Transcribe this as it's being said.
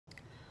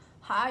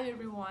Hi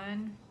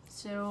everyone,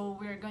 so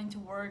we're going to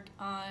work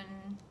on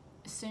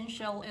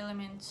Essential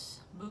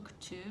Elements Book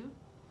 2,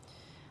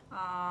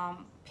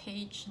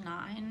 page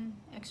 9,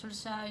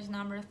 exercise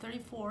number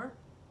 34.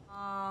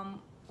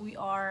 We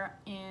are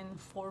in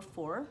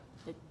 4-4.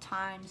 The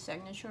time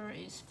signature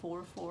is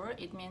 4-4.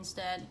 It means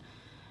that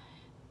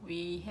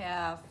we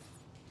have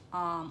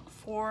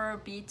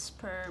 4 beats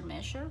per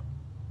measure,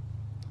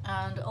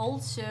 and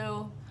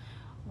also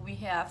we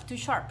have 2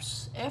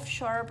 sharps, F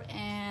sharp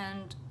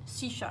and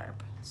C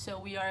sharp. So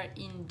we are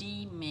in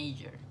D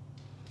major.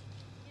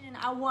 And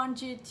I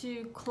want you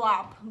to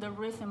clap the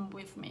rhythm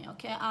with me,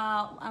 okay?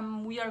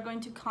 We are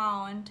going to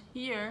count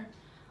here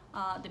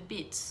the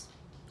beats.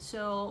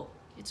 So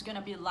it's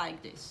gonna be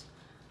like this: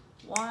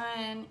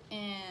 1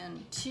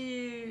 and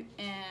 2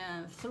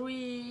 and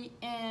 3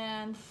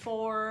 and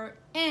 4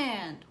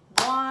 and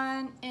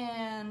 1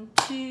 and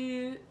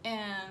 2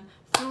 and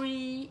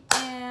 3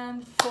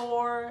 and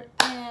 4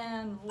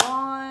 and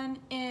 1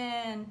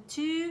 and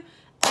 2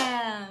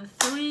 and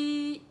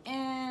 3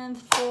 and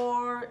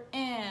 4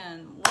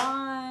 and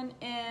 1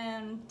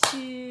 and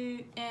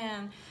 2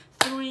 and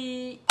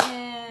 3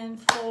 and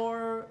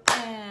 4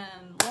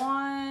 and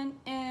 1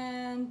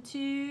 and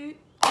 2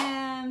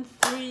 and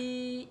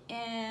 3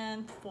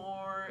 and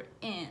 4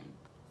 and.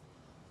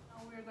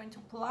 Now we're going to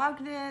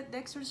plug the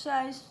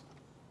exercise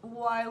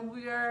while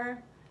we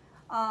are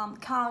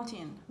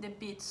counting the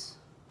beats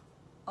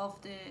of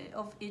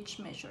each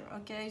measure.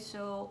 Okay,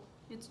 so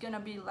it's gonna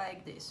be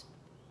like this: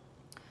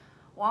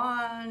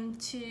 1,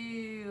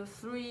 2,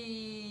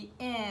 3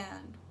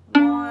 and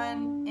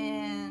 1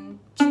 and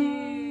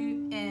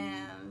 2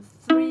 and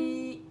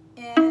 3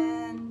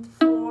 and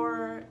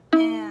 4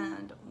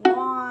 and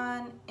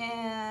 1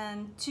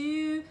 and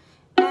 2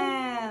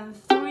 and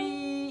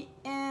 3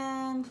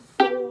 and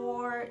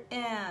 4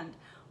 and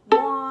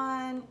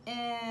 1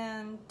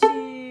 and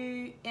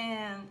 2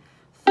 and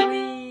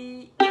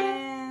 3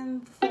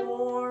 and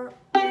 4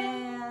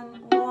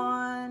 and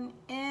 1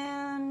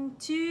 and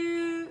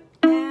 2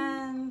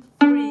 and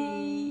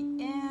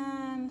 3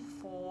 and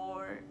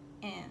 4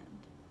 and.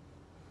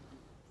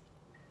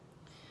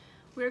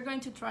 We're going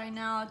to try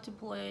now to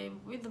play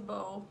with the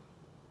bow,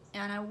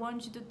 and I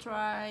want you to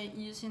try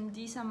using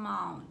this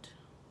amount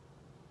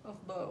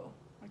of bow.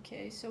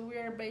 Okay, so we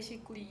are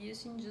basically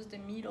using just the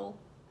middle.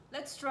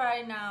 Let's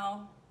try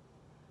now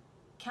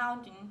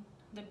counting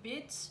the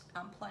beats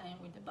and playing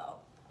with the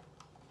bow.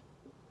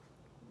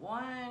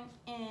 1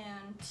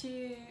 and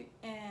 2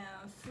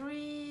 and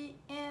 3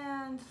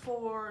 and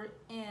 4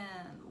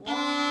 and 1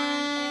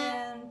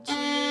 and 2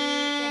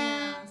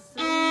 and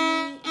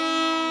 3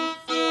 and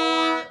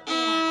 4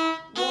 and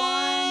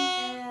 1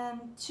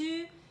 and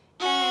 2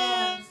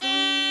 and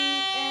 3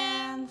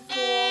 and 4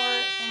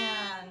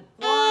 and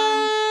 1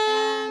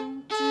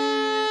 and 2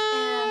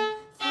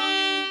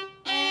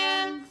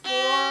 and 3 and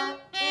 4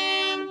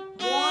 and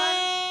 1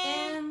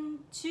 and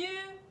 2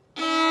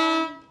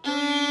 and 3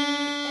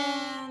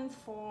 and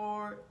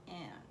 4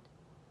 and.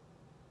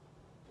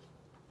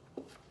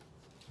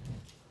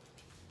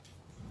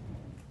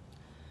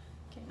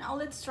 Okay, now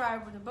let's try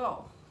with the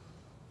bow.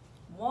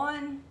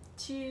 1,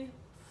 2,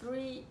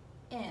 3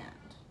 and.